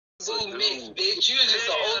Boo mix, bitch. You just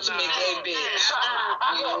an ultimate gay bitch.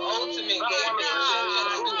 You an ultimate gay bitch.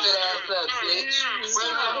 Stupid ass up, bitch. Bring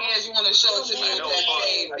your hands. You want to show it to me with that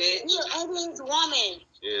shade, bitch. You're an ugly woman.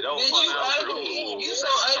 Yeah, don't bitch, you ugly. You so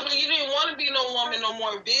ugly. You didn't want to be no woman no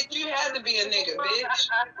more, bitch. You had to be a nigga, bitch.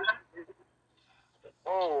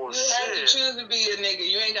 Oh, you had to choose to be a nigga.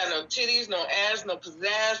 You ain't got no titties, no ass, no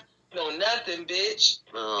pizzazz, no nothing, bitch.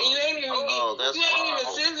 No. And you ain't even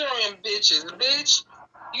scissoring bitches, bitch.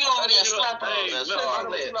 You over there slapping on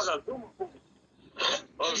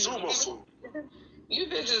You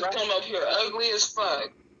bitches come up here ugly as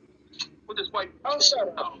fuck. With this white. Oh,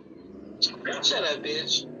 shut up. Shut up,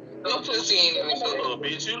 bitch. Your pussy ain't even good.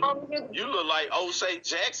 Bitch, you look like O'Shea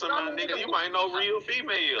Jackson, my nigga. You ain't no real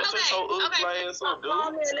female. Okay, so ugly ass up, dude.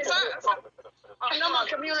 I know my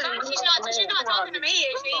community. She's not talking to me,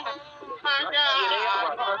 is she? My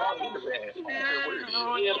God.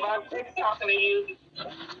 Yeah, about 6 talking to you.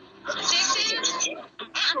 16?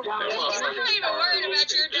 I'm not even worried about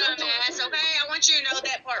your dumb ass, okay? I want you to know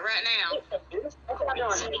that part right now. I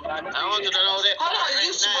want you to know that. Hold on,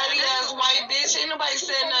 you sweaty ass white bitch. Ain't nobody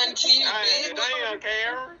said nothing to you, bitch. Damn,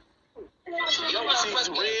 Karen. Your cheeks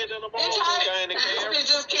red in the morning.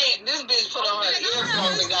 This bitch put on her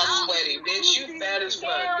earphones and got sweaty, bitch. You fat as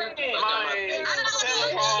fuck.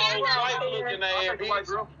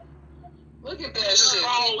 Look at that shit. If I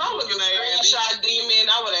was a screenshot demon,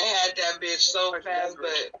 I would have had that bitch so fast,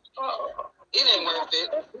 but it ain't worth it.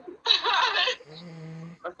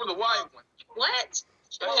 That's for the white one. What?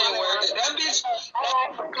 That ain't worth it. That bitch,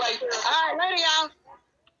 like, alright, later, y'all.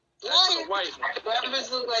 That's the white one. That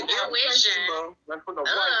bitch look like that principal. That's for the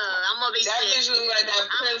white one. I'm gonna be that bitch look like that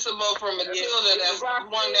principal from Matilda that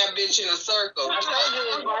won that bitch in a circle.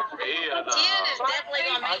 Tiana's definitely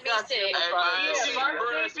gonna make me sick. Hey, man,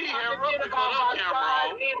 see him running on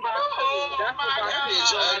camera. That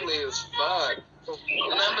bitch ugly as fuck.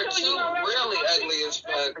 Number 2, really ugly as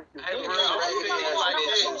fuck. Hey, bro, I'm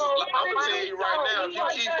gonna tell you right now, if you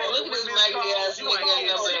keep on look at this raggedy ass nigga at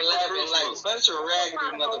number 11, like a bunch of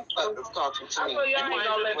raggedy motherfuckers talking to me. Raggedy,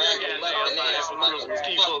 loving ass motherfuckers.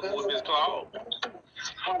 keep up with his claw.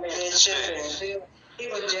 He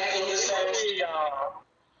was jacking his face.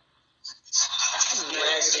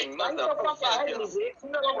 Raggedy motherfucker.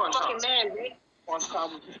 Fucking man, bitch.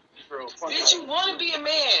 Bitch, you want to be a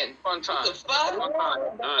man. Fun time. What the fuck?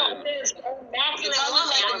 If I look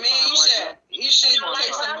like a man, you should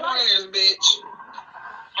take some pointers, bitch.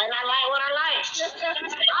 And I like what I like.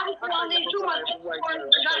 Obviously, I don't need too much. Somebody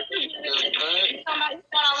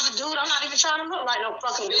thought I was a dude. I'm not even trying to look like no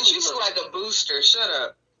fucking dude. Bitch, you look like a booster. Shut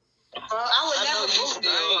up. I would never boost you,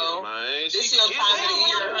 ho. This This your time of the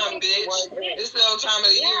year, huh, bitch? This your time of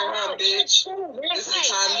the year, huh, bitch? This is the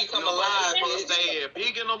time you come alive, bitch. Mustache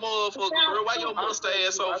big in the motherfucker, bro. Why your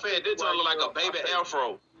mustache so fat? This joint look like a baby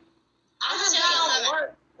afro. I'm just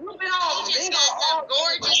got some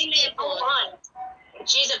gorgeous nipples.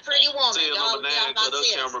 She's a pretty woman. Tell number 9 cut her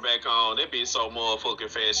camera back on. That bitch so motherfucking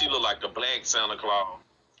fat. She look like the black Santa Claus.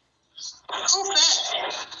 Who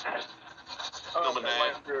fat? Number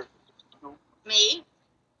 9. Me.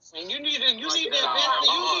 And you need to stop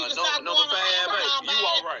going number 5, baby. You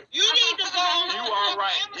all right. You need to go. You all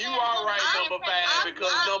right. You all right, number 5,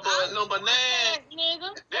 because number 9,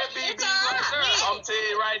 that BB right there, I'm telling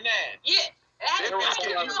you right now. Yeah. That bitch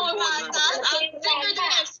can use some poison.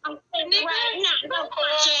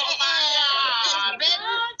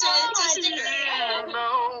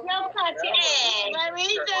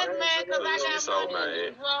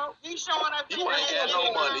 You ain't got no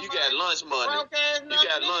money. You got lunch money. You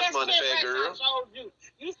got lunch money, fat girl.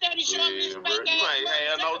 You said he showed me Bro, you ain't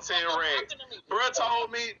had no 10 racks. Bro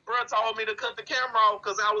told me to cut the camera off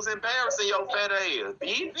because I was embarrassing your fat ass,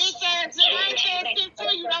 bitch. Bitch ass, I ain't said shit to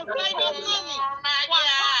you. Don't say no to me. Oh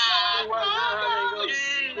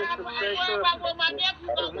my God.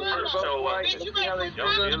 Your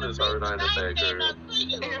feelings hurt, ain't it, fat girl?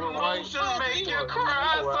 Emotions make you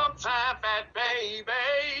cry sometime, fat baby.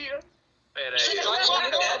 Fat ass.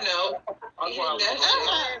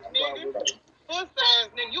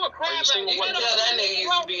 You a crab. You can tell that nigga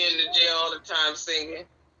used to be in the jail all the time singing.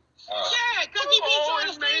 Yeah, because he be trying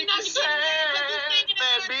to sing not to get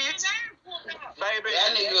that bitch. Baby, that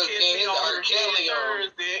nigga was getting his R. Kelly on.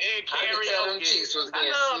 I could tell them cheeks was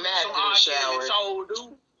getting smacked in the shower.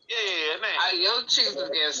 Yeah, man. Your cheeks was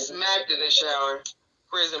getting smacked in the shower.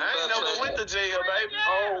 Prison I ain't never went to jail, baby.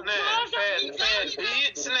 Oh, man. Fat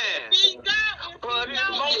bitch, now. But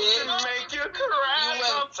emotions make you cry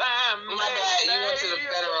sometime. My bad, you went to the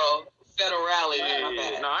federal rally.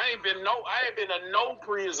 Yeah, no, I ain't been to no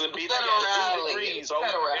prison, bitch. I Federal got 2 rally. degrees,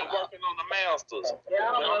 Federal and rally. working on the masters. Yeah,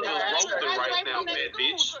 I'm just roasting right now, fat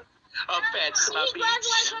bitch. A fat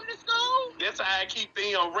bitch. from the school? That's how I keep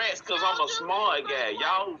being rats, cause I'm a smart guy.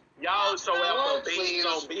 Y'all show out for Please, beans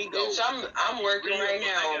on bingo. bitch, I'm working right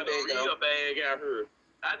now on bingo. Real bag out here.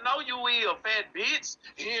 I know you will, fat bitch.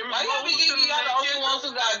 Why y'all be thinking y'all the only ones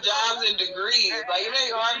who got jobs and degrees? Like, it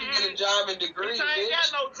ain't hard to get a job and degrees, I ain't got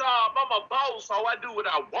bitch. no job. I'm a boss, so I do what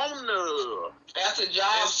I wanna. That's a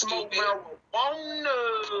job, Smoke stupid.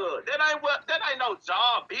 marijuana. That ain't no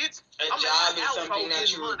job, bitch. A job is something that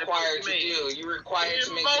you're required to do. You're required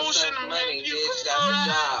to make yourself money, bitch. That's a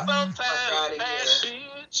job. Fuck out of here.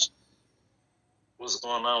 Bitch. What's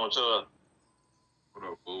going on with y'all? What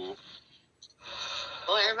up, fool?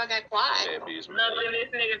 Oh, everybody got quiet. Bad bitch, man. Nothing this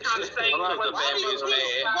nigga trying to say. Why the bad bitch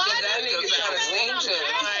mad? Why that nigga trying to clean shit?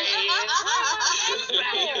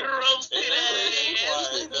 Roasted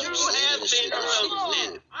ass. You have been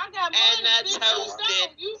roasted. And not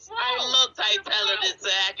toasted. I'm multi-talented, so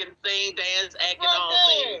I can sing, dance, act, and all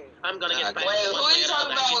things. I'm gonna get back. Wait, who you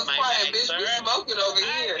talking about was quiet, bitch? We smoking over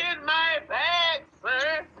here. I get my bag,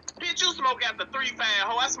 sir. Bitch, you smoke out the 3-5,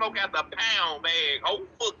 ho. I smoke out the pound bag. Oh,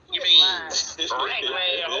 fuck you mean? Right,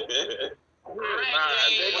 ho. Bitch,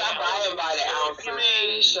 I buy him by the ounce.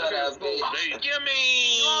 Shut up, bitch. Give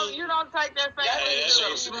me. You don't take that face. That nigga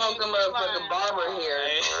should smoke him motherfucking barber hair.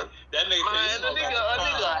 That nigga, a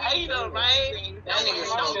nigga hater, man. That nigga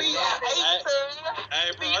smoking that.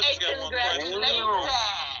 Hey, bro, I just got one question.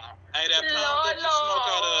 Hey, that pound that you smoke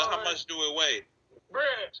out of, how much do it weigh?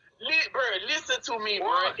 Bruh, listen to me,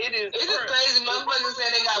 bruh. It's just crazy. Motherfuckers say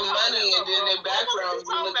they got money and then their backgrounds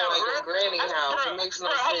be looking like a granny house. It makes no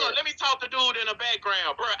sense. Hold on, let me talk to dude in the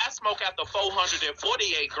background. Bruh, I smoke out the 448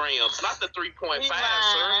 grams, not the 3.5, sir.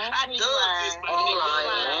 I dug this, my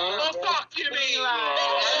nigga. What the fuck you mean?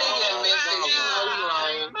 That nigga in Memphis, you know he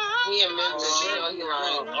lying. He in Memphis, you know he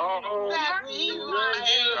lying.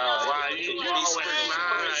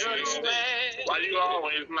 Why you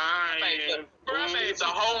always lying? Bro, I made the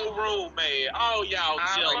whole room, man. All y'all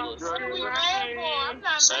jealous.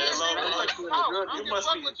 Say hello, bro. You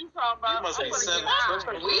must be 7.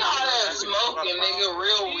 We all that smoking, nigga,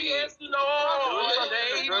 real weed. Yes, Lord.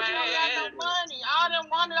 Amen.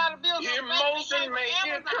 Emotion make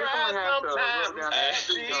you cry sometimes,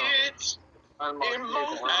 bitch.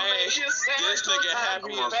 This nigga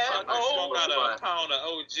happy as fuck. Smoke out a pound of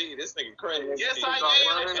OG. This nigga crazy. Yes, I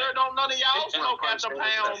am, sir. Don't none of y'all smoke out the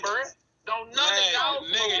pound, bro. Don't none of y'all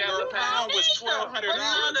smoke out the pound. Was $1,200.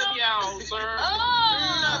 None of y'all, sir.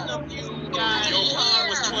 None of you guys. Your pound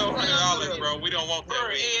was $1,200, bro. We don't want that.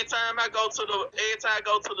 Bro, every time I go to the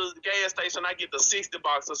gas station, I get the 60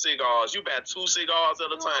 box of cigars. You buy 2 cigars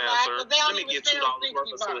at a time, sir. Let me get $2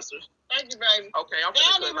 worth of sisters. Thank you, baby. Okay, I'm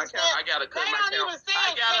gonna cut my camera. I gotta cut my camera.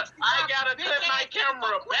 I gotta cut my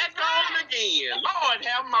camera back on again. Lord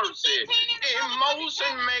have mercy.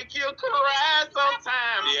 Emotion make you cry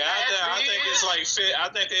sometimes. Yeah, I think it's like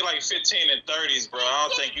I think they like 15 and 30s, bro.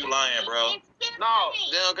 I don't think you lying, bro. No,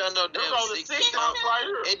 They don't got no damn the 60. 6 months right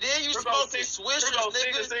here. And then you smoke these swishers,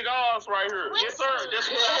 nigga. Cigars right here. Yes, sir.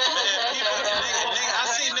 That's what I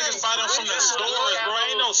see niggas buy them from the stores, bro.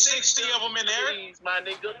 Ain't no 60 of them in there. Please, my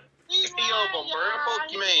nigga. 60 of them, bro. Fuck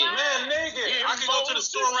you, man. Man, nigga, I can go to the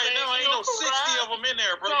store right now. Ain't no 60 of them in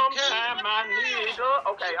there, bro. You can't. Sometime, my nigga.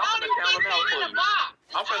 Okay, I'm finna count them out for you.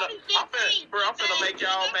 I'm finna make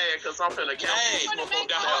y'all mad because I'm finna count these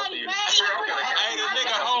motherfuckers out for you. Hey, the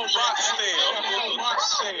nigga home rock sale.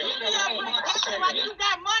 You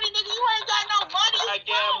got money, nigga. You ain't got no money. I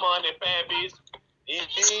got money, fat bitch. The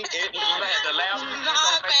last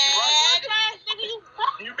Not bad.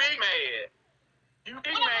 You be mad. You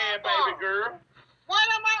be mad, baby girl. What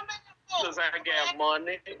am I mad for? Because I got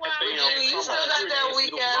money. You still got that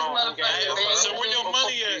weak ass motherfucker. So where your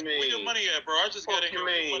money at? Where your money at, bro? I just got to hear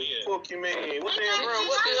where your money at. Fuck you mean? What the hell, bro?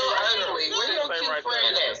 What's still ugly? Where your cute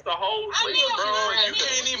friend at? It's the whole thing, Bro, bro. you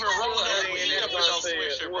can't even roll that weed up in no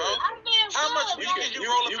swisher, bro. How much weed can you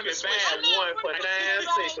roll up in the You swisher? can buy one for 9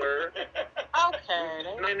 cents, sir. Okay.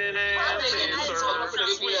 99 cents, sir.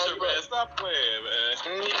 Stop playing, man.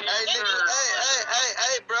 Hey, nigga,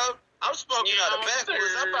 hey, bro. I'm smoking out of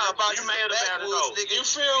backwoods. I'm about to buy some backwoods, nigga. You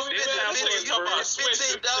feel me? This Man, is you talking about $15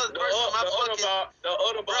 swisher. versus my fucking... The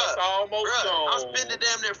other box almost gone. I'm spending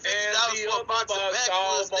damn near $50 for a box of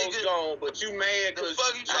backwoods, nigga. Gone, but you mad The because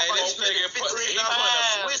fuck you talking Hey, this about? nigga put $15 he on a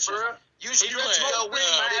mad, swisher. You stretching your weed,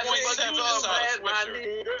 nigga. What you talking about?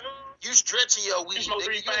 You stretching your weed, You smoke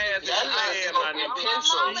 3 nigga. fads. That nigga smoking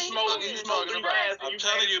pencil. You smoke 3 fads. I'm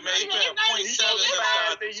telling you, man, you got 0.7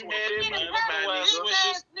 inside the You mad at me. man. These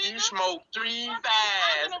swishers. You smoke 3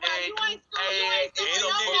 bags, and it's a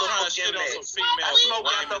motherfucking mess. I smoke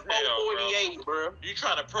out the 448, bro. You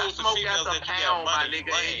trying to prove to smoke females out the that you got pound, my money,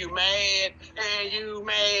 nigga, and you mad,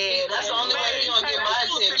 Yeah, that's the only way you gonna get my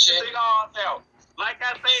attention. Like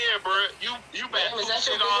I said, bro, you back 2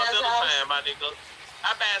 cigars at a time, my nigga.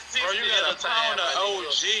 I buy 60 bro, you got a pound of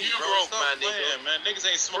OG, you bro. broke, Stop my playing, nigga. man. Niggas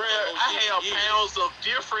ain't smoking Bro, OG. I have pounds of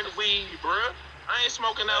different weed, bro. I ain't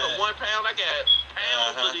smoking out of 1 pound. I got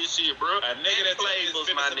pounds of this shit, bro. A nigga that flavors,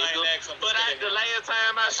 my nigga. But the last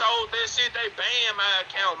time I sold that shit, they banned my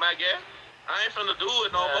account, my guy. I ain't finna do it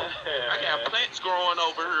no more. I got plants growing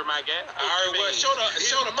over here, my guy. All right, well, show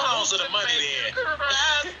the pounds of the money then.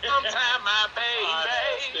 Sometime, my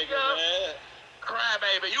baby. Cry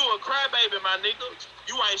baby, you a cry baby, my nigga.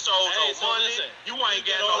 You ain't sold no money. You ain't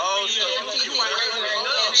got no weed. You ain't doing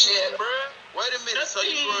nothing, bro. Wait a minute, so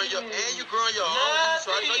you growing your own, so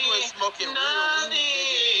I know you ain't smoking real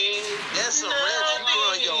weed. That's some rats, you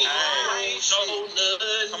growing your own shit.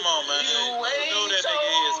 Come on, man. You know that nigga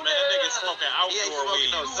is, man. That nigga smoking outdoor weed. He ain't smoking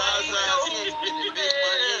no Zaza, he ain't spending big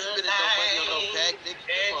money, he ain't spending no money on no pack, nigga.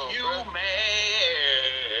 Come on, you bro. mad.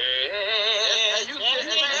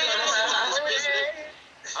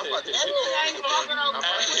 I'm about to bitch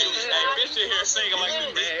in here singing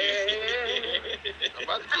like this. I'm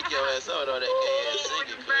about to kick your ass out on that ass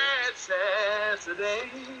singing. Saturday.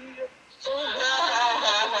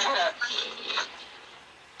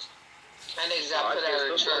 I need to put out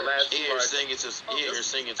of church. Here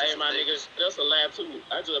singing to hey, my niggas, that's a laugh too.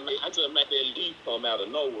 I just made that leaf come out of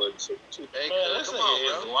nowhere. Hey, man, come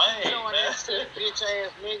on, bro. Showing that shit, bitch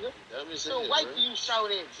ass nigga. So wait till you show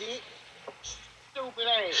that, bitch. Stupid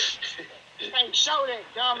ass. Hey, show that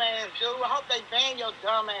dumb ass dude. I hope they ban your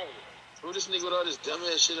dumb ass. Who this nigga with all this dumb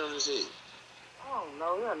ass shit on his head? I don't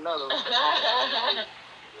know. You're another one.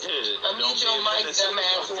 I'm mute your mic,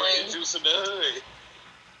 dumbass Wayne. Juice in the hood.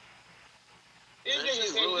 This Man, nigga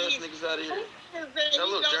these said little ass he- niggas out of here. That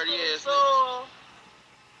little dirty ass nigga.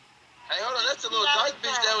 Hey, hold on, that's the little dyke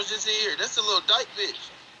bitch that was just in here. That's the little dyke bitch.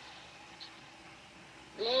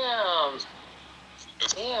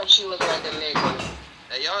 Damn, she look like a nigga.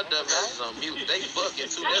 Hey, y'all dumb asses on mute. They fucking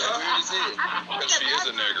too. That's weird as hell. Because she is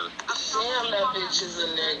a nigger. Damn, that bitch is a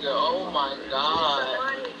nigga. Oh my god.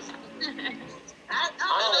 I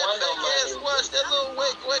don't want no ass money. watch, that little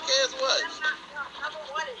wake ass watch.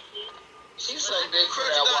 She suck dick for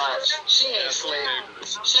that watch. She ain't slick.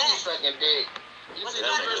 She be sucking dick. You see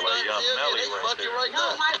that nigga like Young Melly right there. Right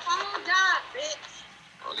now. My phone died, bitch.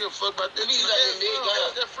 I don't give a fuck about that. You be sucking dick,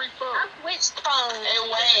 huh? That free phone. I switched phones.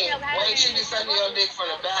 Hey, Wayne, she be sucking your dick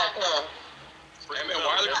from the back, huh? Hey, man,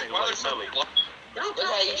 why are Look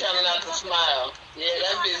how you trying not to smile. Yeah,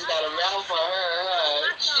 that bitch got a mouth for her,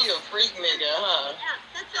 huh? She a freak nigga, huh?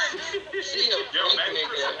 She a freak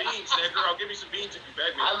nigga. beans, that girl. Give me some beans if you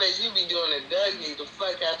beg me. I bet you be doing the Dougie the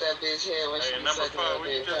fuck out that bitch head when she be sucking your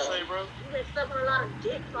dick, huh? bro? You been sucking a lot of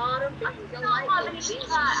dick for them. Bitches don't like them.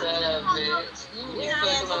 Shut up, bitch. You be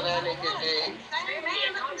sucking on that nigga dick.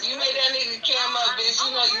 You made that nigga cam up, bitch.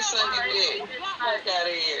 You know you sucking dick. Fuck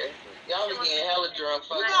out of here. Y'all be getting hella drunk,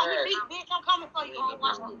 fucking her. Bitch, I'm coming for you.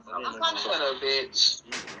 Watch this. I'm coming. Shut up, bitch.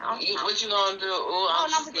 What you gonna do? Ooh, I'm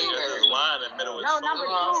scared. Line in the middle of No, the number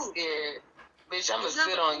Ooh, I'm two. scared. Bitch, I'ma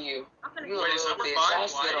sit on you. I'm You a gonna little bitch. I'll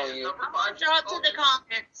sit on you. draw to the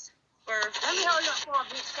comments first. Let me hurry up for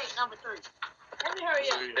bitch take number 3. Let me hurry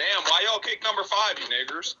up. Damn, why y'all kick number 5, you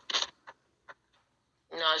niggers?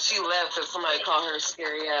 No, she left because somebody called her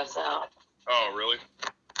scary ass out. Oh, really?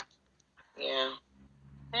 Yeah.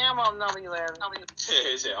 Damn, I'm number 11.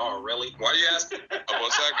 He said, oh, really? Why you ask?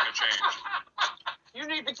 What's that gonna change? You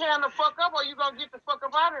need to calm the fuck up or you gonna get the fuck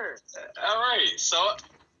up out of here. All right, so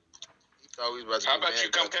How about you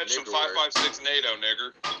come catch some 5.56 NATO,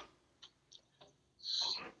 nigger?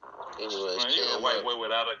 Anyways, man, you a white boy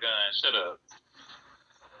without a gun. Shut up.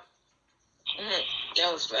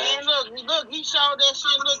 That was And fast. look, he showed that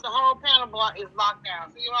shit. Look, the whole panel block is locked down.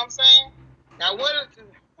 See what I'm saying? Now what is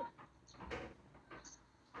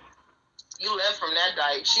You left from that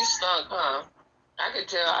dyke. She stunk, huh? I could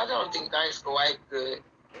tell. I don't think dykes go wipe good.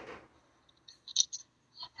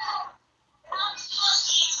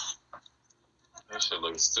 That shit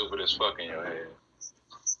looks stupid as fuck in your head.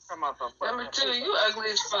 Number 2, you ugly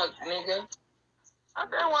as fuck, nigga. I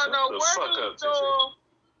didn't want to know The where fuck the up, store.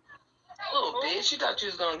 Little bitch, you thought you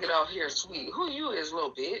was gonna get off here sweet. Who you is,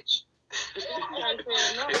 little bitch? I ain't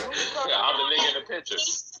saying nothing. Yeah, I'm the nigga in the picture.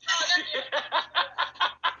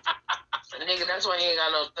 Nigga, that's why you ain't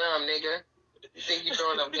got no thumb, nigga. You think you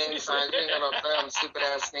throwing up gang signs, you ain't got no thumb, stupid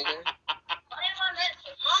ass nigga.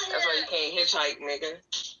 That's why you can't hitchhike, nigga.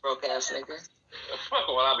 Broke ass nigga. Fuck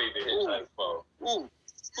what I be the hitchhike for. Ooh.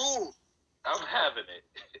 I'm having it.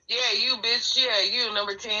 Yeah, you bitch. Yeah, you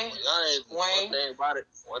number 10. Y'all ain't Wayne.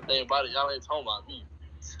 One thing about it, y'all ain't talking about me.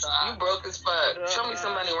 You broke as fuck. Show me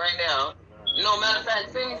some money right now. No, matter of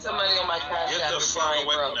fact, send me some money on my cash Get app the if fuck you ain't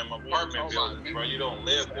away from broke. them apartment buildings, bro. You don't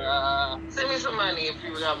live there. Send me some money if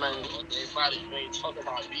you got money. One thing about it, you ain't talking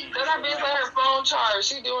about me. Cause that bitch let her phone charge.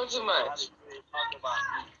 She doing too much. You ain't talking about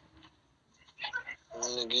me.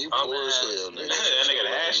 Nigga, you poor as hell, nigga. That nigga,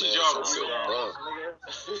 the ashy jaw real bro.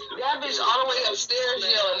 That bitch all the way upstairs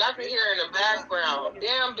yelling. I can hear her in the background.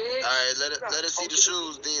 Damn, bitch. All right, let us see the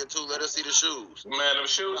shoes then too. Let us see the shoes. Man, them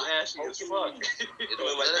shoes ashy as fuck. It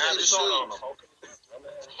look like Let us see the on them. shoes.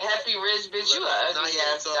 Happy rich bitch, you a ugly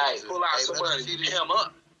ass dyke. Pull out some money. Him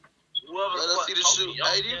up. Let us see the shoes.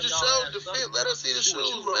 Hey, you just showed the fit. Let us see the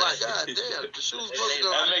shoes, man. God damn, the shoes look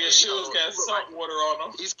good. That nigga shoes got salt water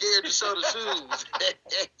on them. He's scared to show the shoes.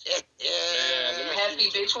 Happy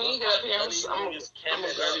bitch, when you get up here, I'm gonna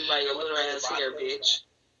grab you by your little ass hair, bitch.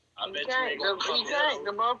 You can't.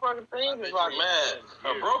 The motherfucking thing is like, Man,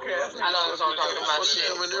 a broke ass. I know it's on talking about shit.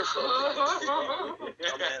 Coming there from.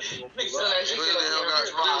 Clearly,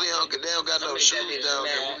 they don't got no shoes down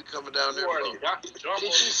there. What we coming down there from? Did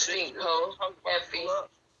you stink, ho? Happy.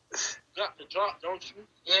 Got the drop, don't you?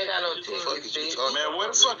 You ain't got no titties, bitch. Man, where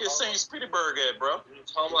the fuck is St. Petersburg at, bro?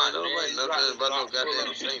 Nobody know nothing about no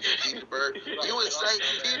goddamn St. Petersburg. You in St.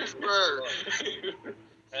 Petersburg.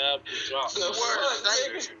 Have the drop. The word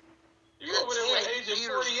St. You over there with Agent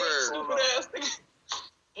 48, stupid ass nigga.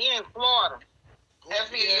 He in Florida.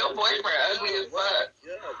 Happy, your boyfriend ugly as fuck.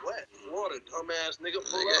 Yeah, what? Florida, dumbass nigga.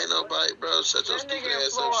 Nigga ain't nobody, bro. Shut your stupid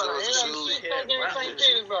ass up. Show us the shoes.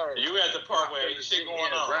 You at the park where ain't shit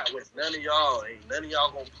going on. With none of y'all. Ain't none of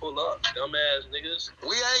y'all gonna pull up, dumbass niggas.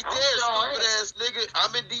 We ain't there, stupid ass nigga.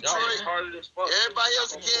 I'm in Y'all Detroit. retarded as fuck. Everybody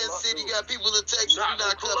else in Kansas City got people in Texas. We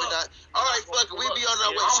not coming out. All right, fuck it. We be on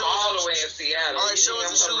our way. I'm Show all the us way in Seattle. All right, show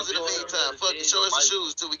us the shoes in the meantime. Fuck it. Show us the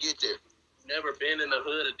shoes till we get there. Never been in the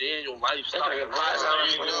hood a day in your life. Stop. I lived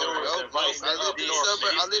in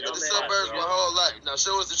the suburbs my whole life. Now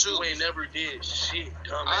show us the shoes. You ain't never did shit,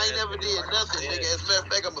 dumbass. I ain't never did nothing, nigga. As a matter of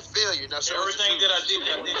fact, I'm a failure. Now show us the Everything shoes. that I did with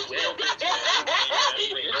your bitch. Cut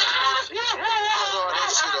all that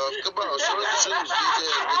shit off. Come on, show us the shoes.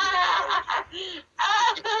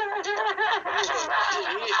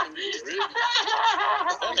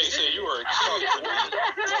 That nigga said you were a kid.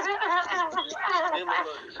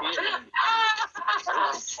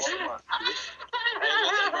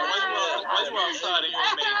 Why you outside and you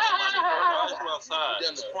ain't made no money, bro? Why you outside?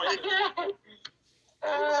 Disappointed.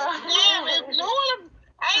 Damn, if no one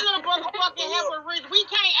ain't no motherfucking helper rich, we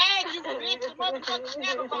can't ask you bitch motherfucking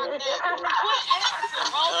help about that. What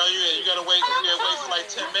answer, Oh, you gotta wait for like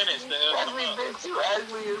 10 minutes to ask Ugly them. bitch, you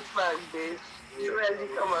ugly as fuck, bitch. You as you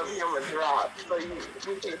come up here, I'ma drop. So you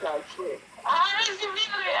can talk shit.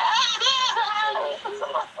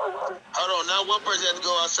 Hold on, now one person has to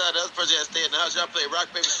go outside, the other person has to stay in the house. Y'all play rock,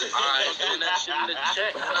 paper, scissors. All right, send that shit in the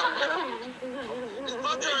check. It's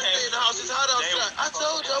my turn to stay in the house. It's hot outside. I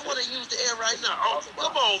told you I want to use the air right now. Oh,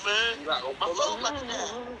 come on, man. My phone about to die.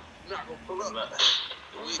 You're not gonna pull up. Bro,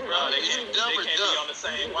 They can't be on the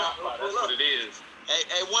same Wi-Fi. That's what it is.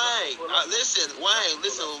 Hey, Wayne, listen,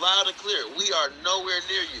 loud and clear. We are nowhere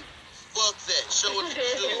near you. Fuck that. Show us the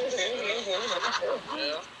shoes.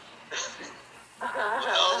 Yeah.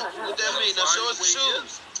 What that mean? Now show us the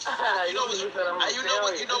shoes. You know what's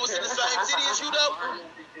in the same city as you though?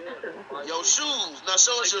 Your shoes. Now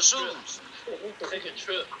show us your shoes. Take a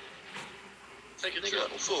trip. Nigga,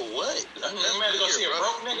 for what? You might go see a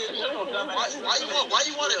broke nigga. Why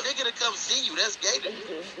you want a nigga to come see you? That's gay to me.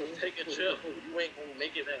 Take a trip. You ain't gonna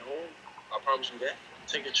make it at home. I promise you that.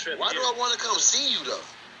 Take a trip. Why do I want to come see you though?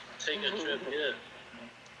 Take a trip here.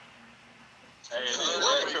 Hey,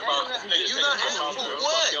 You not asking for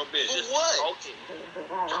what? For what? Okay.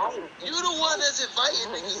 You the one that's inviting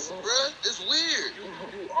niggas, bruh. That's weird.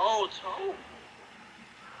 You all talk.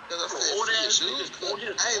 Cause I said, shoes.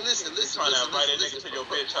 Hey, listen. Trying to invite a nigga to your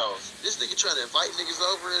bitch house. This nigga trying to invite niggas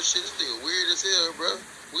over and shit. This nigga weird as hell, bro.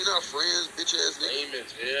 We not friends, bitch ass nigga. Lame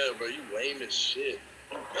as hell, bro. You lame as shit.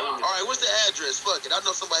 All right, what's the address? Fuck it. I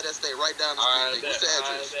know somebody that stay right down the street. What's the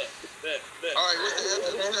address? All right, what's the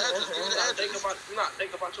address? Give me the address. You not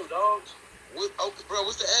think about your dogs? Okay, bro,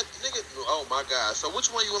 what's the address? Nigga, oh my God. So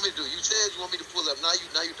which one you want me to do? You said you want me to pull up. Now you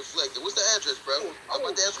deflected. What's the address, bro? I'm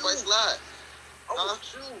about to ask somebody slide. Huh?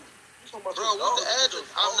 Bro, what's the address?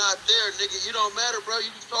 I'm not there, nigga. You don't matter, bro.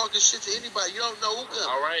 You just talking shit to anybody. You don't know who coming.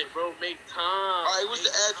 All right, bro. Make time. All right, what's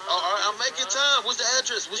the address? All right, I'm making time. What's the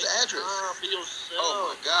address? What's the address? Time for yourself.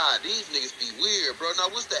 Oh my God, these niggas be weird, bro.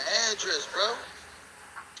 Now what's the address, bro?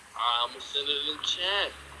 I'm gonna send it in the chat.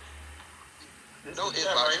 Don't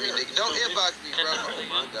inbox me, nigga. Don't inbox me, bro. Oh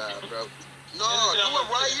my God, bro. No, do it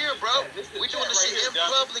right here, bro. We doing this shit in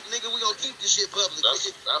public, nigga. We gonna keep this shit public,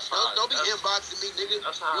 nigga. Don't be inboxing me, nigga.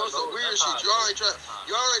 You on some weird shit. You already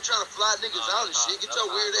trying to fly niggas out and shit. Get your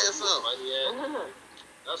weird ass on.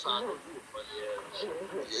 That's how I know you funny ass.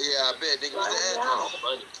 Yeah, I bet, nigga. What's the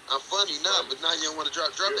address? I'm funny now, but now you don't want to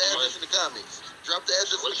drop the address in the comments. Drop the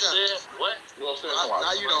address in the comments. What?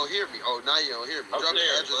 Now you don't hear me. Oh, now you don't hear me. Drop the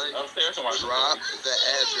address. Upstairs. Drop the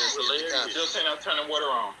address in the comments. Still saying I'm turning water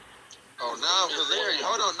on. Oh, now I'm hilarious.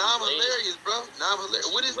 Hold on, now I'm hilarious, bro. Now I'm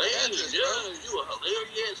hilarious. What is the address, bro? You a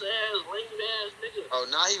hilarious ass, lame ass nigga. Oh,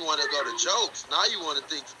 now he want to go to jokes. Now you want to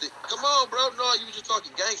think. Come on, bro. No, you just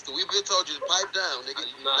talking gangster. We've been told you to pipe down, nigga.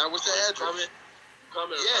 Now what's the address?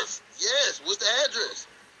 Coming. Yes. What's the address?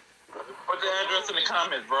 Put the address in the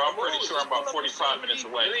comments, bro. I'm pretty sure I'm about 45 minutes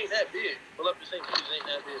away. It ain't that big. Pull up the St. Peter's. It ain't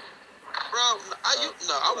that big. Bro,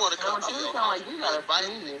 I want to come to you. You gotta find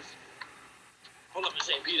me. Pull up the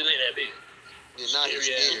St. Peter's. Ain't that big. Yeah, now he's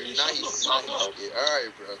scared. Now he's scared. All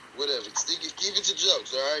right, bro. Whatever. Keep it to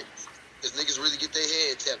jokes, all right? Because niggas really get their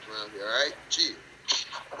head tapped around here, all right? Chill.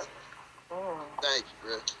 Thank you,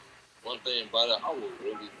 bro. One thing about it, I would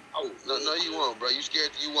No, you won't, bro. You scared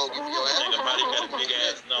you won't give me your address? Nobody got a big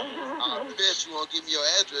ass number. I bet you won't give me your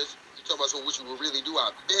address. You talking about what you will really do? I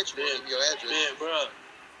bet you won't give me your address. Big bro.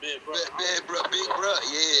 Big bro.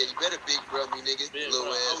 Yeah, you better big bro me, nigga. Little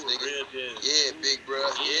ass nigga. Yeah, big bro.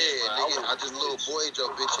 Yeah, nigga. I just little boy your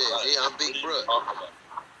bitch ass. Yeah, I'm big bro.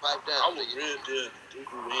 Pipe down, nigga. I would really do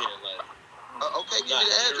you in, like. Okay, give me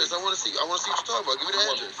the address. I want to see what you're talking about. Give me the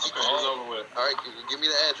address. It's over with. All right, give me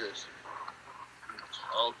the address.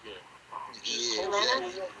 Okay. Yeah,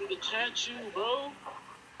 exactly. To chat you, bro.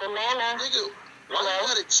 Banana. Nigga, why you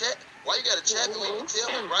gotta chat? Why you gotta chat me when you tell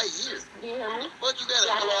me right here? Fuck you gotta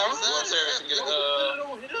go Go outside? upstairs and get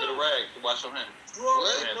a rag to wash your hands. You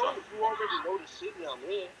already know the city I'm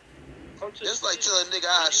in. That's like telling a nigga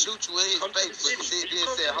I'll shoot you in his face, but he then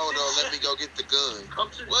said, hold on, let me go get the gun.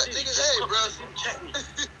 What, nigga? Hey, bro.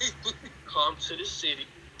 Come to the city,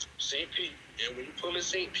 St. Pete, and when you pull in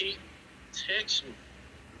St. Pete, text me.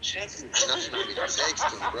 Check me. That's not even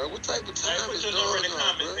texting, bro. What type of time Put is your going number in the on,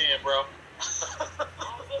 comments bro? then, bro.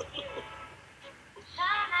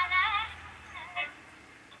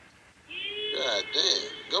 God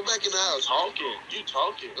damn. Go back in the house. You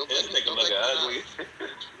talking. Go This back, nigga go look back in the ugly. house.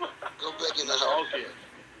 Go back in the house.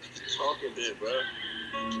 Talking bit, bro.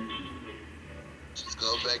 Just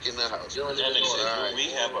go back in the house. You don't That even nigga know said, we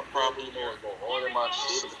have a problem what's here. going on in my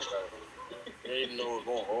city, bro. You ain't know what's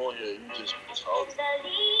going on here. You just be talking.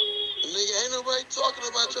 Nigga, ain't nobody talking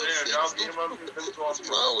about your city. What's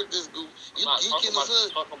wrong with this goof? You geeking or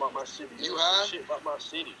something? Talking about my city. You high? Shit about my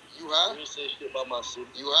city. You high? You didn't say shit about my city.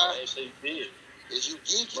 You high? I ain't say big. Is you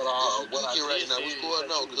geeking? But Is you what I geeking right did now? say What's is going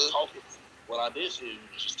that on, you was cuz? talking. What I did say, you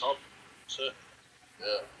was just talking. Sir. Yeah,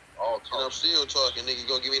 all talk. And I'm still talking, nigga. You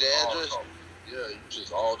gonna give me the address? Yeah, you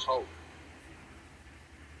just all talk.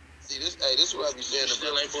 See, this is what I be saying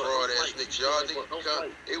Still about ain't fraud gonna ass fight. niggas. Y'all Still ain't niggas gonna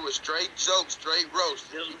come. It was straight jokes, straight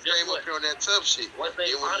roast. You came up here on that tough shit. One thing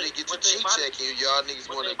Then when about they it- get one to thing cheat about it- checking you, y'all niggas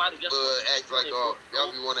one wanna thing about it, guess what? act like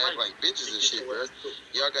y'all be wanna act like bitches and shit, bro.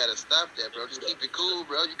 Y'all gotta stop that, bro. Just keep it cool,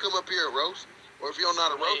 bro. You come up here and roast, or if you don't know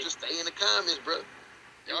how to roast, just stay in the comments, bro.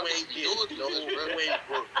 You Y'all ain't niggas be doing no, this, bro. you ain't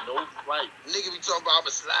broke no fight. Nigga be talking about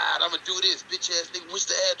I'ma slide, I'ma do this, bitch ass nigga. What's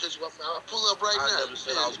the address? I'll pull up right I now. never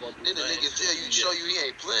said I was gonna do Then the that. nigga tell you, show you he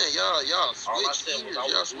ain't playing. Y'all All I switch said ears, was I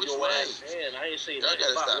y'all would do switch your lanes. ass in. I ain't say Y'all nothing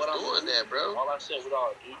gotta about stop what I'm doing that, bro. All I said was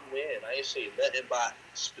I'll do you in. I ain't say nothing about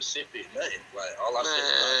specific nothing. Like all I said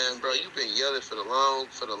Man, bro, you been yelling for the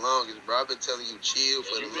longest, bro. I've been telling you chill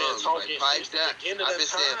for the You been longest. talking Like, pipe since the down. beginning of I've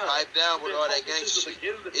been the saying time. pipe down You with been all that talking gangster since the shit.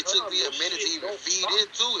 beginning of the It took time. me a Your minute to shit even don't feed stop.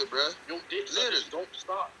 into it, bro. Your dick Literally. suckers don't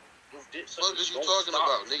stop. Your dick What suckers is you don't talking stop.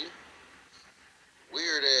 about, nigga?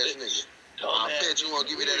 Weird ass nigga. I bet you won't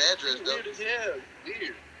give me that address, though. Weird as hell.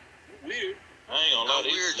 You weird. I ain't gonna lie, I'm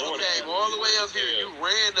these weird. You Florida came niggas all the way weird up as here. hell. You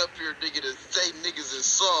ran up here, nigga, to say niggas is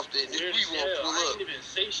soft and Weird we as won't hell. pull I up. ain't even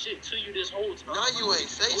say shit to you this whole time. Now you ain't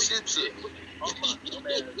say shit to me.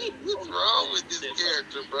 What's wrong with this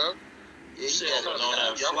character, bro? Yeah, he Shit, gotta on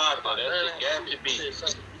that be flock, though. That shit got to be.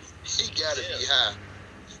 He gotta be high.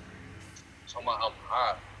 Talking about I'm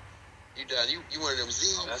hot. You done? You one of them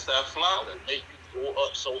Z's? That's that flock. Make you go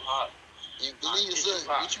up so high. You believe yourself?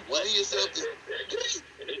 What you believe yourself? I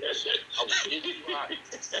will get you high.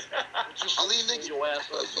 You believe, nigga? Your ass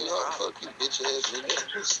up so high. Fuck you, bitch ass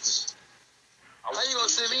nigga. How you gonna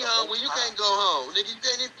send me home when you can't go home, nigga? You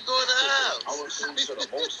can't even go in the house. I will send you to the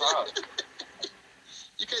most high.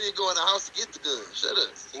 You can't even go in the house to get the gun. Shut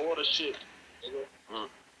up. Florida shit, nigga.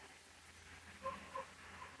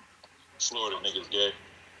 Florida niggas gay.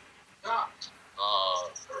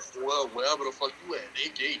 Well, wherever the fuck you at, they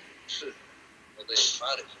gay. Shit. But they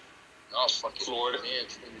about it. Y'all fucking Florida. Man,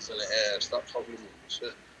 niggas in the ass. Stop talking to me.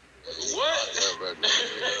 Shit. What?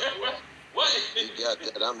 What? You got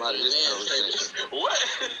that. I'm out of this conversation. What?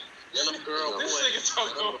 Let them girl This boy. nigga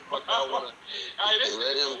talking about. Hey, this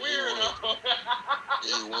nigga weirdo.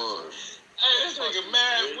 He won. Hey, this nigga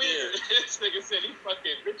mad weird. This nigga said he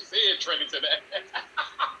fucking bitches head trending today.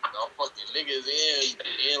 Y'all fucking niggas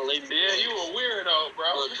in ladies. Yeah, you a weirdo, bro.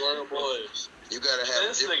 Girl boys. You gotta have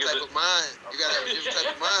a different type of mind. You gotta have a different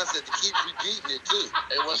type of mindset to keep repeating it too.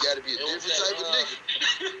 You gotta be a different type of nigga.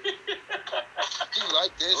 You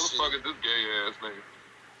like that shit. What the fuck is this gay ass nigga?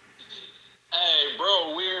 Hey,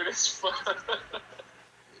 bro, weird as fuck.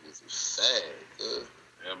 Niggas are sad, cuz.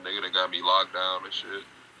 Damn nigga that got me locked down and shit.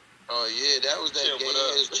 Oh yeah, that was that Yeah, gay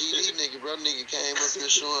ass GD nigga, bro. Nigga came up here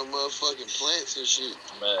showing motherfucking plants and shit.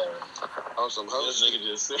 Man, On some hoe this shit. nigga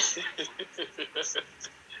just said.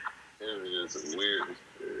 It is weird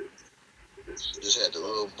as shit. Just had to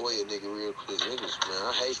little boy a nigga real quick. Niggas, man,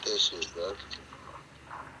 I hate that shit, bro.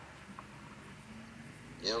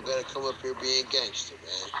 You don't gotta come up here being gangster,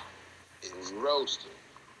 man. And we roasting.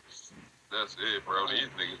 That's it, bro. These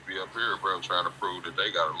niggas be up here, bro, trying to prove that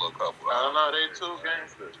they got a little couple. I don't know, they too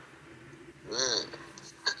gangsters. Man.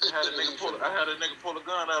 I had a nigga pull a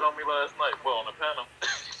gun out on me last night. Well, on the panel.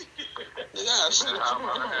 Nigga, I shoot you.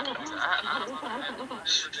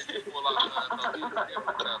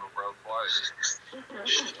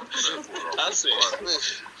 I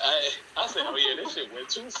said, oh yeah, this shit went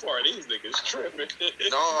too far. These niggas tripping.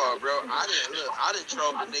 No, bro, I didn't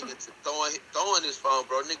troll the nigga to throwing his phone,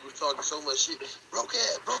 bro. Nigga was talking so much shit. Broke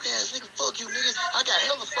ass, nigga, fuck you, nigga. I got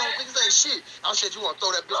hella phone, niggas ain't shit. I said, you wanna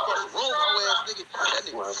throw that bitch across the room, hoe ass nigga. That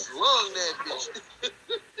nigga slung that bitch.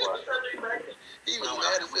 He was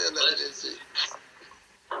mad as hell at that shit.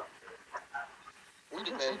 We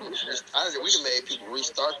done made people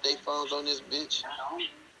restart their phones on this bitch.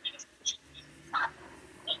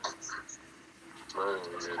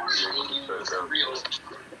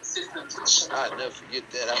 I'll never forget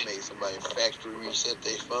that. I made somebody factory reset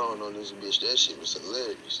their phone on this bitch. That shit was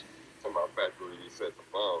hilarious. Talking about factory reset the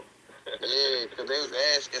phone. Yeah, because they was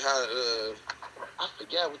asking how to, I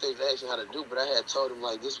forgot what they was asking how to do, but I had told them,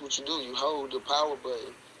 like, this is what you do. You hold the power button,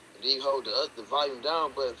 and then you hold the volume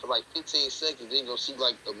down button for like 15 seconds, then you gonna see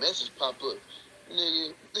like a message pop up.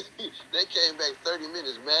 Nigga, they came back 30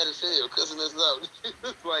 minutes mad as hell, cussing us out. It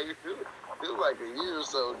was like a year or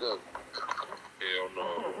so ago. Hell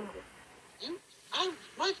no.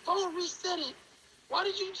 My phone reset it. Why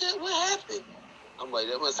did you tell? What happened? I'm like,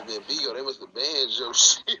 that must have been Bigo. They must have banned your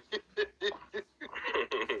shit.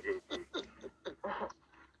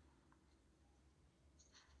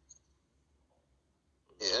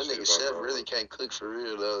 Yeah, that nigga Chef really can't cook for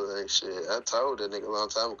real though. Like shit, I told that nigga a long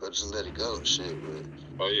time ago just let it go and shit. But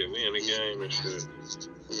oh yeah, we in the game and shit.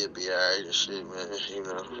 He'll be alright and shit, man. You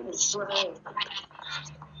know.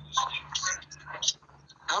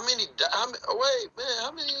 How many? Wait, man.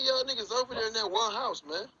 How many of y'all niggas over there in that one house,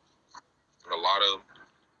 man? A lot of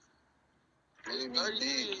Maybe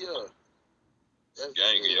 30 of y'all.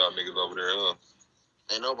 gang of y'all niggas over there, huh?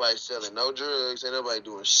 Ain't nobody selling no drugs. Ain't nobody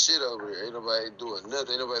doing shit over here. Ain't nobody doing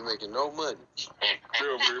nothing. Ain't nobody making no money. They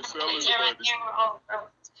over here selling I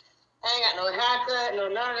ain't got no haircut, no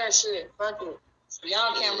none of that shit. Fuck it.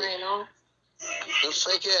 Y'all camera ain't on. Them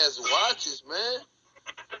fake ass watches, man.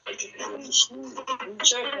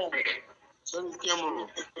 Turn the camera on.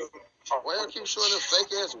 Why y'all keep showing them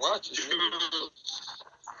fake ass watches, nigga?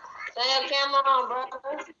 Turn your camera on, bro.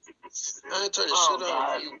 I ain't turning shit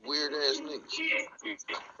on, you weird ass niggas.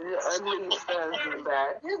 I didn't stand for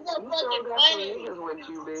that. You so You fucking showed us some funny. niggas with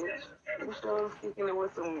you, bitch. You showed us kicking it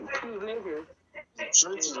with some cute niggas.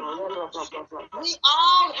 We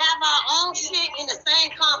all have our own shit in the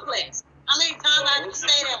same complex. How many times I can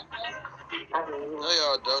say that? No,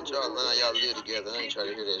 y'all don't. Y'all lying. Y'all live together. I ain't trying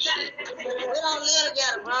to hear that shit. We don't live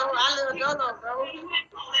together, bro. I live alone, bro.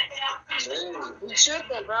 We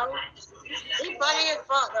tripping, bro. We funny as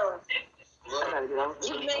fuck, though. He run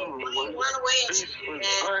away and shit, man.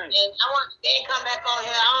 And I want to then come back on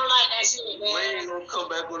here. I don't like that shit, man. We ain't gonna come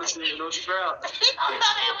back with a shit, no strap. He gonna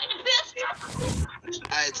come in with the pistol.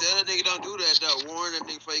 Hey, tell that nigga don't do that though. Warn that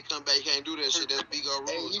nigga before he come back. He can't do that shit. That's Bigo rules.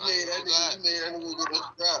 Hey, he made that nigga get no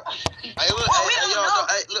strap. Hey, look, Well, we hey, don't y'all, know.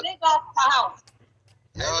 hey, look. They go from my house.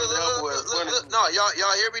 No,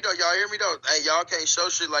 y'all hear me though. Hey, y'all can't show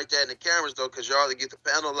shit like that in the cameras though, cause y'all get the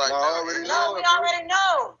panel like that. No, we already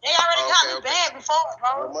know. They already got me banned before,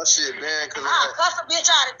 bro. My shit banned cause I'll cuss a bitch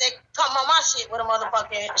out if they come on my shit with a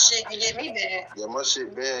motherfucking shit and get me banned. Yeah, my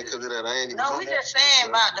shit banned cause of that. I ain't even. No, we just saying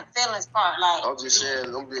about the feelings part, like. I'm just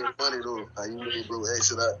saying, I'm being funny though. How you really bro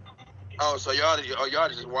exit out. Oh, so y'all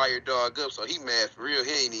just wired dog up, so he mad for real.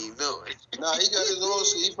 He ain't even know it. Nah, he got his own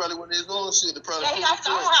shit. He probably went his own shit. Yeah, he got his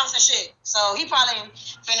own house and shit. So he probably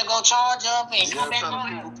finna go charge up and come back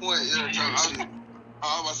home. Point. Yeah, trying to shit.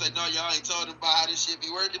 I was say, no, y'all ain't told him about how this shit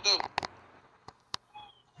be working though.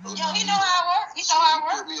 Yo, he know how it works. He know how it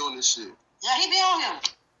works. He be on this shit. Yeah, he be on him.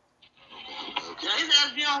 Okay. Yeah, his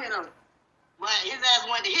ass be on here though. But his ass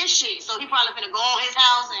went to his shit, so he probably finna go on his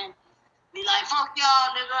house and be like, fuck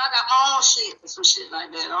y'all, nigga, I got my own shit or some shit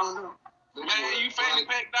like that. I don't know. Man, you fanny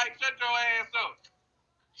pack Dyke, shut your ass up.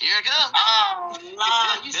 Here it comes. Oh,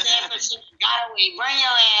 Lord, you said some shit. Got away. Bring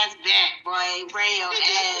your ass back, boy. Bring your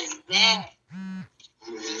ass back.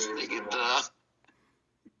 This nigga done.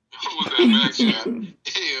 Who was that back shot?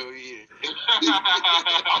 Hell yeah.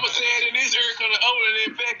 I'ma say it in this ear because the older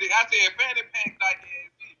than infected. I said fanny pack Dyke ass.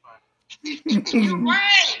 You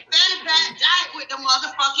right. Fanny pack Dyke with the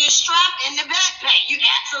motherfucking strap in the backpack. You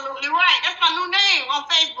absolutely right. That's my new name on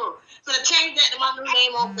Facebook. So to change that to my new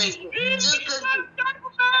name on Facebook. Just because everywhere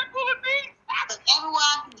I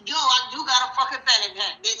go, I do got a fucking fanny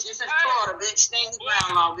pack, bitch. It's in Florida, bitch. Stay in the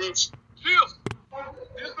ground law, bitch. Chill.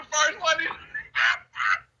 This the first one.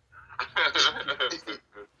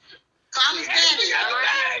 Call me Fanny.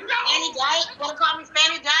 Fanny Dyke. Wanna call me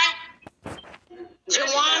Fanny Dyke?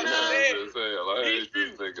 Joanna. Hey,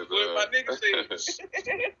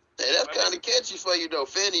 that's kind of catchy for you though,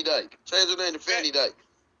 Fanny Dyke. Change your name to Fanny Dyke.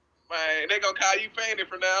 Man, they gonna call you Fanny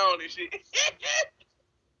from now on and shit.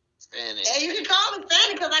 Fanny. Hey, you can call me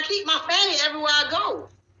Fanny because I keep my fanny everywhere I go.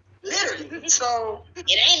 Literally. So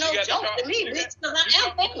it ain't no joke to me, bitch, because I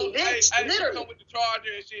am Fanny, bitch. Hey, literally. come with the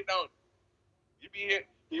charger and shit, don't you? Be here.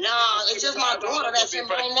 No, it's just my daughter that's in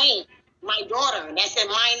my name. My daughter that's in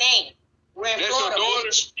my name. We're in Florida,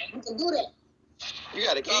 bitch. You can do that. You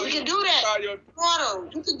got a key. You can do that. Florida.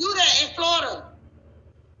 You can do that in Florida.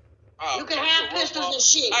 You can have pistols and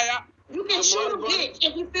shit. You can shoot a bitch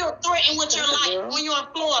if you feel threatened with your life when you're in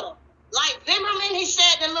Florida. Like Zimmerman, he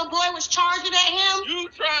said the little boy was charging at him. You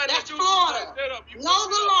trying That's to Florida. Know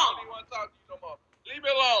the law. Leave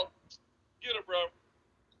it alone. Get her, bro.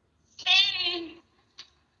 Hey.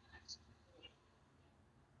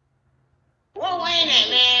 Where Wayne at,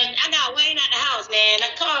 man? I got Wayne at the house, man.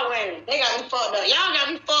 That car Wayne. They got me fucked up. Y'all got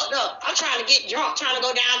me fucked up. I'm trying to get drunk, trying to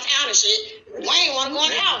go downtown and shit. Wayne want to go in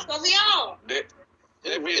the house because of y'all.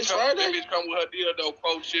 That bitch come with her deal, though,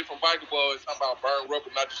 quote shit from Biker Boys. Talking about burn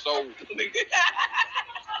rubber, not your soul.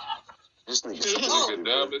 This nigga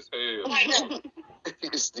dumb as hell. Oh,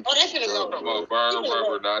 they finna go. Come on, burn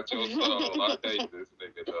rubber, not your soul. I hate this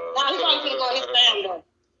nigga, dog. Nah, he probably finna go with his family, though.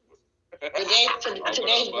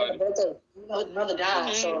 Today's birthday. You know, his brother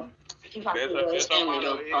died, so he probably finna go with his family,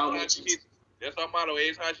 though. That's her motto.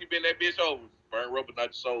 Every time she been that bitch over, burn rubber, not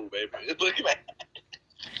your soul, baby. Look at that.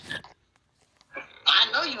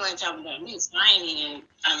 I know you ain't talking about me. So I ain't even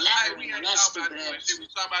elaborating on that stupid ass. We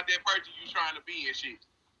talking about that person you trying to be and shit.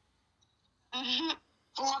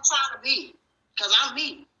 Who I'm trying to be? Cause I'm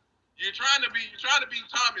me. You trying to be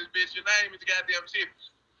Thomas, bitch. Your name is goddamn Tiffany.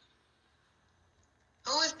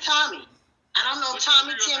 Who is Tommy? I don't know.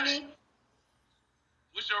 Tommy Timmy.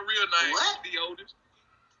 What's your real name? What? The oldest.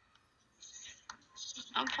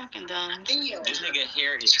 I'm fucking done. Theo. This nigga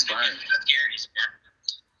hair is burnt.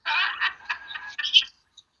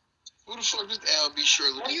 Who the fuck is LB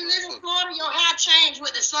Shirley? When you live in Florida, your hair change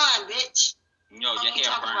with the sun, bitch. No, your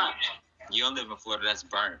hair burnt. You don't live in Florida, that's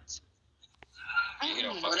burnt.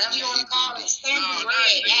 Whatever you want to call it,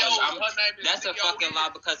 That's a fucking lie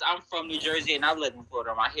because I'm from New Jersey and I live in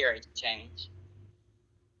Florida. My hair ain't changed.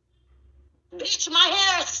 Bitch, my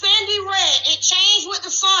hair is sandy red. It changed with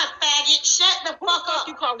the sun, faggot. Shut the fuck up.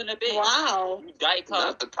 You calling a bitch? Wow. You dyke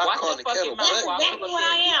up. Watch your fucking mouth. That's exactly what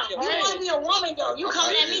I am. You want to be a woman, though. You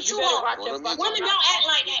coming at me too hard. Women don't act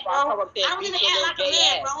like that, bro. I don't even act like a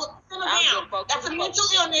man, bro. Simmer down. That's a mental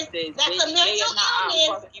illness. That's a mental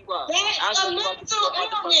illness. That's a mental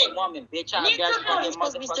illness. Woman, bitch, I'll get your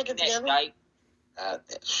motherfucking neck, dyke. I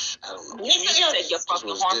don't know. You need to take your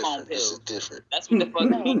fucking hormone pills. This is different. That's what the fuck you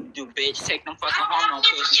need to do, bitch. Take them fucking hormone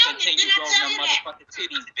pills and continue growing them motherfucking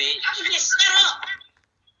titties, bitch. I can just shut up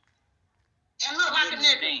and look like a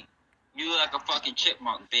nigga. You look like a fucking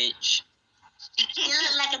chipmunk, bitch. You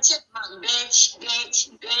look like a chipmunk, bitch.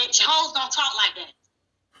 Hoes don't talk like that.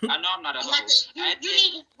 I know I'm not a hoe. Bitch, at the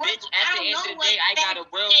end of the day, I got a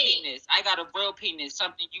real penis. I got a real penis.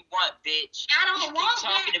 Something you want, bitch. I don't want keep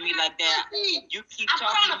talking to me like that. You keep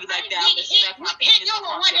talking to me like that. I'm gonna smack my penis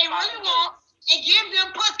across what they your really want and give them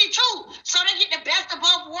pussy too, so they get the best of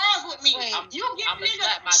both worlds with me. I'm gonna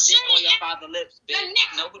slap my dick on your father's lips, bitch.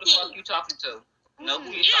 Know who the fuck you talking to? Know who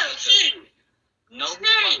you talking to? Know who the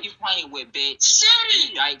fuck you playing with, bitch?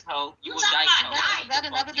 You dyke hoe. You a dyke hoe. Is that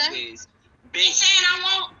another day? Bitch. Saying I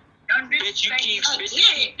won't. Bitch, you keep disrespecting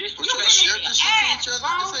me. You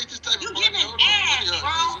giving ass,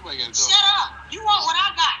 bro. Shut up. You want what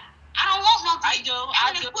I got. I don't want no dick.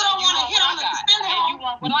 I do. Put on one and hit on the spin And you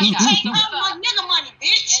want what I You got. take my nigga money,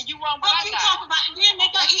 bitch. And you want what I you got. talking about? And then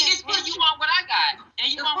make her eat this And pussy. you want what I got.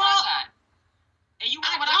 And you want what I got. And you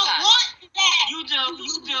want what I got. I don't want that. You do.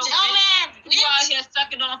 Dumbass bitch. You out here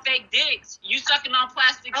sucking on fake dicks. You sucking on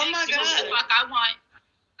plastic dicks. My You know what the God. fuck I want.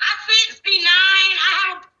 I 69. I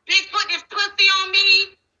have a big put this pussy on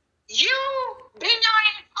me. You bend your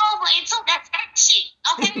ass over and took that fake shit.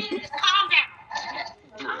 Okay? Calm down.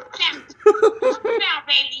 Calm down,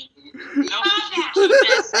 baby. No, you took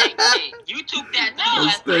that snake shit. You took that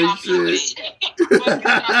tilapia fish. What you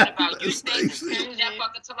talking about? You stay that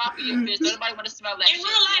fucking tilapia fish. Nobody want to smell that shit. In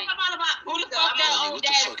real life, I'm all about who the fuck that old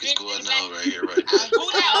ass bitch going in on back? right here, right now?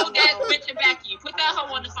 Who that old ass bitch in back of you? Put that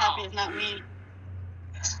hoe on the phone. It's not me.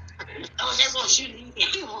 Oh, they're gonna shoot me.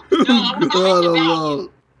 No, I want to know.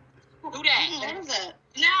 Who that? What is that?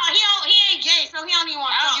 No, he ain't gay, so he don't even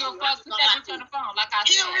want to talk. I don't give a fuck. Put that bitch on the phone, like I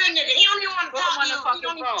said. He a real nigga. He don't even want to talk to you. He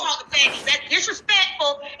don't even talk to things. That's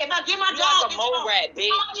disrespectful. If I get my dog, like a mole rat,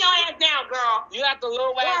 bitch. Calm your ass down, girl. You like a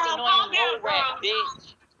little ass annoying mole rat,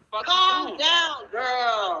 bitch. Calm down,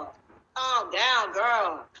 girl. Calm down,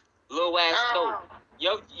 girl. Little ass throat.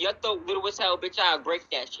 Your throat little as hell, bitch. I'll break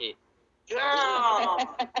that shit. Girl.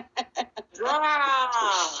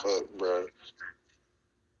 Fuck, bro.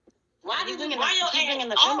 Why you your ass in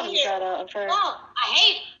the Oh, I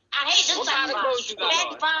hate this What kind of clothes you got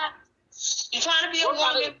on? You trying to be a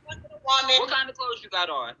woman? What kind of clothes you got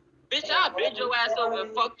on? Bitch, I'll bend your ass over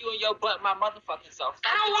and fuck you in your butt, my motherfucking self.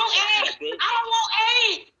 I don't want AIDS. I don't want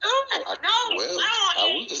AIDS. No, well, I don't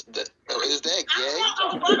want AIDS. Is that gay? I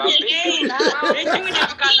don't want fucking AIDS. Bitch, you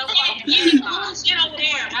never got no fucking AIDS. Shit over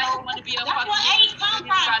there. I don't want to be a That's fucking what AIDS come from.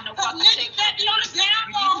 got no fucking Niggas that be on the ground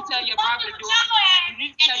You need to tell your barber to do it. You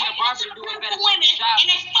need to tell your barber to do a better job. And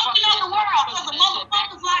they fucking up the world because of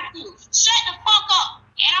motherfuckers like you. Shut the fuck up.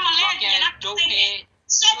 And I'm a lesbian. I can say that.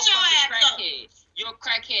 Shut your ass up. You're a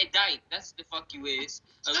crackhead dyke. That's what the fuck you is.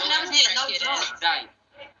 I never did no drugs. Dyke.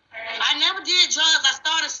 I never did drugs. I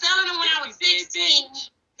started selling them when I was 16.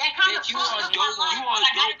 That kind of you on dope and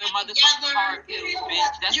motherfucking hard pills,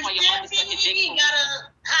 bitch. That's why your mother sucking dick for got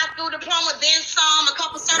a high school diploma, then some, a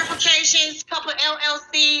couple certifications, a couple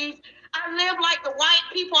LLCs. I live like the white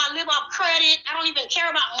people. I live off credit. I don't even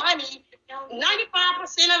care about money. 95% of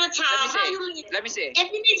the time. Let me see.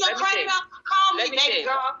 If you need your credit up, call me, baby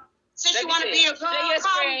girl. Since you want to be a girl, share your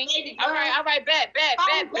screen. All right, bet.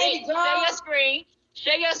 Share your screen.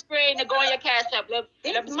 Share your screen and go on your cash app. Let me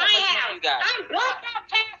see how much money you got. I'm blocked out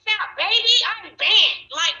cash app, baby. I'm banned,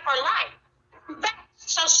 like for life.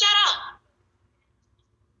 So shut up.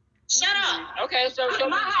 Shut up. Okay, so show me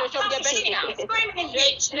your bank account.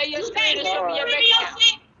 Share your screen and show me your bank account.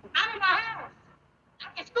 I'm in my house. I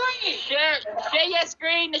can scream. Share your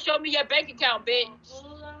screen and show me your bank account, bitch.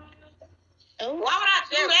 Why would I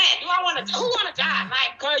do that? Who want to die?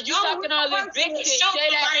 Like, cause you talking all this big shit.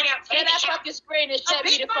 Share that fucking screen and shut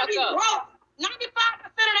me the fuck up. 95%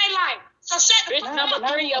 of their life. So shut the fuck up.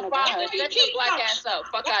 Number 3, your father. Shut your black ass up.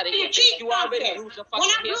 Fuck out of here. You already losing fucking millions. When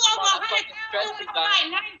I grew over 100,000 like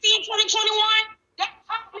 19, 20, 21, that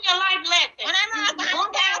taught me a life lesson. When I blew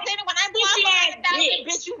over 100,000,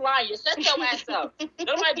 bitch, you lying. Shut your ass up.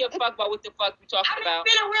 Nobody give a fuck about what the fuck you talking about. I've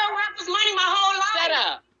been spending real rappers' money my whole life. Shut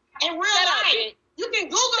up. In real life. You can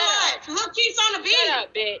Google us. Lil Keith's on the beat. Shut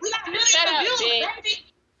up, bitch. We got millions of views, baby.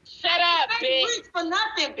 Shut up, bitch. Rich for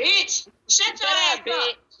nothing, bitch. Shut your ass up,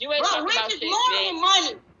 bitch. You ain't talking about shit, bitch.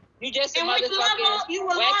 Money. You just a motherfucking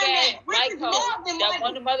whack ass white hoe that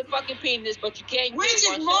want a motherfucking penis, but you can't use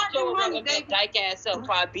one. Shut your motherfucking dyke ass up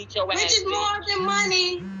before I beat your ass. Rich is more than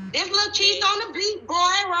money. This Lil Keith's on the beat, boy,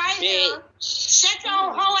 right here. Shut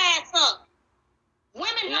your whole ass up. Women.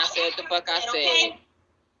 And I said the fuck I said. Okay?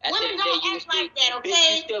 Women don't act like that, okay?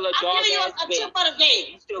 Bitch, you still a dog I'm giving you ass a bitch. tip of the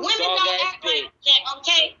day. Women don't act like that,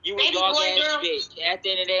 okay? You a Baby dog boy, ass girl. bitch. At the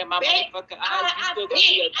end of the day, my Bitch, motherfucking eyes, you still gonna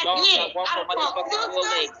be a dog that walk on motherfucking four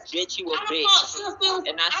legs. Bitch, you a bitch.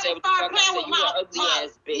 And I said what the fuck I said, you an ugly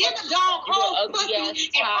ass bitch. You an ugly ass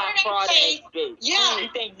child fraud ass bitch. Yeah. You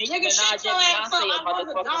think Nicki Minaj and Beyonce a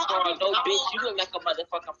motherfucking fraud? No, bitch, you look like a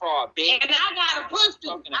motherfucking fraud, bitch. And I got a pussy.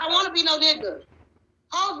 I don't want to be no nigga.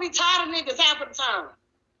 Hoes be tired of niggas half of the time.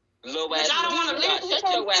 Low ass. I don't want to listen. Shut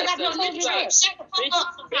your ass up. Shut the fuck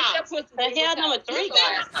up sometimes. The hell number 3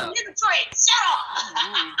 guys. Nigga trait. Shut up.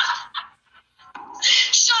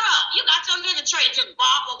 Shut up. You got your nigga trait. Just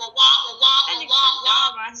walk. But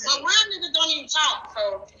real niggas don't even talk.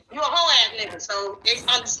 So you a hoe ass nigga. So it's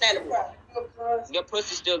understandable. Your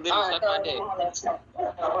pussy still living suck my dick.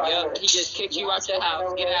 Yo, he just kicked you out your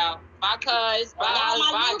house. Get out. Bye, cuz.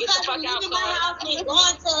 Bye. Get the fuck out, cuz.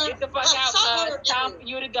 Get the fuck out, cuz. Time for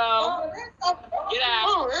you to go. Get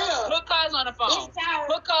out. Put cuz on the phone.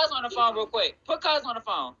 Put cuz on the phone real quick. Put cuz on the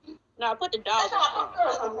phone. No, put the dog on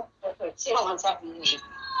the phone.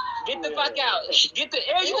 Get the fuck out. Get the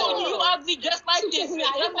air. You ugly just like this. Your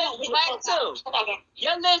lips black too.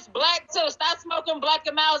 Your lips black too. Stop smoking Black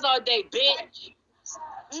and Miles all day, bitch.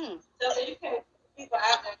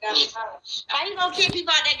 How you gonna keep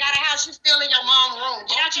people out that got a house? You still in your mom's room.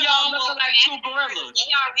 Get out your Y'all looking like 2 gorillas. They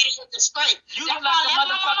already hit the straight. You look like a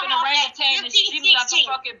motherfucking orangutan and she look like a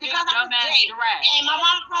fucking big dumbass giraffe. And my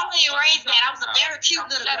mom probably raised that. I was a very cute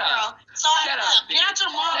little girl. So get out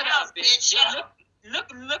your mom's house, bitch. Shut up. Look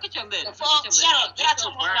at your lips. Shut up. Get out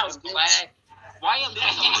your mom's house, bitch. Why your lips?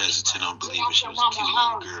 I'm hesitant on believing she was a cute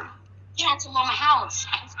little girl. Get out your mama's house.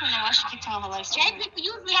 Why she keep telling her like that? People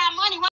usually have money.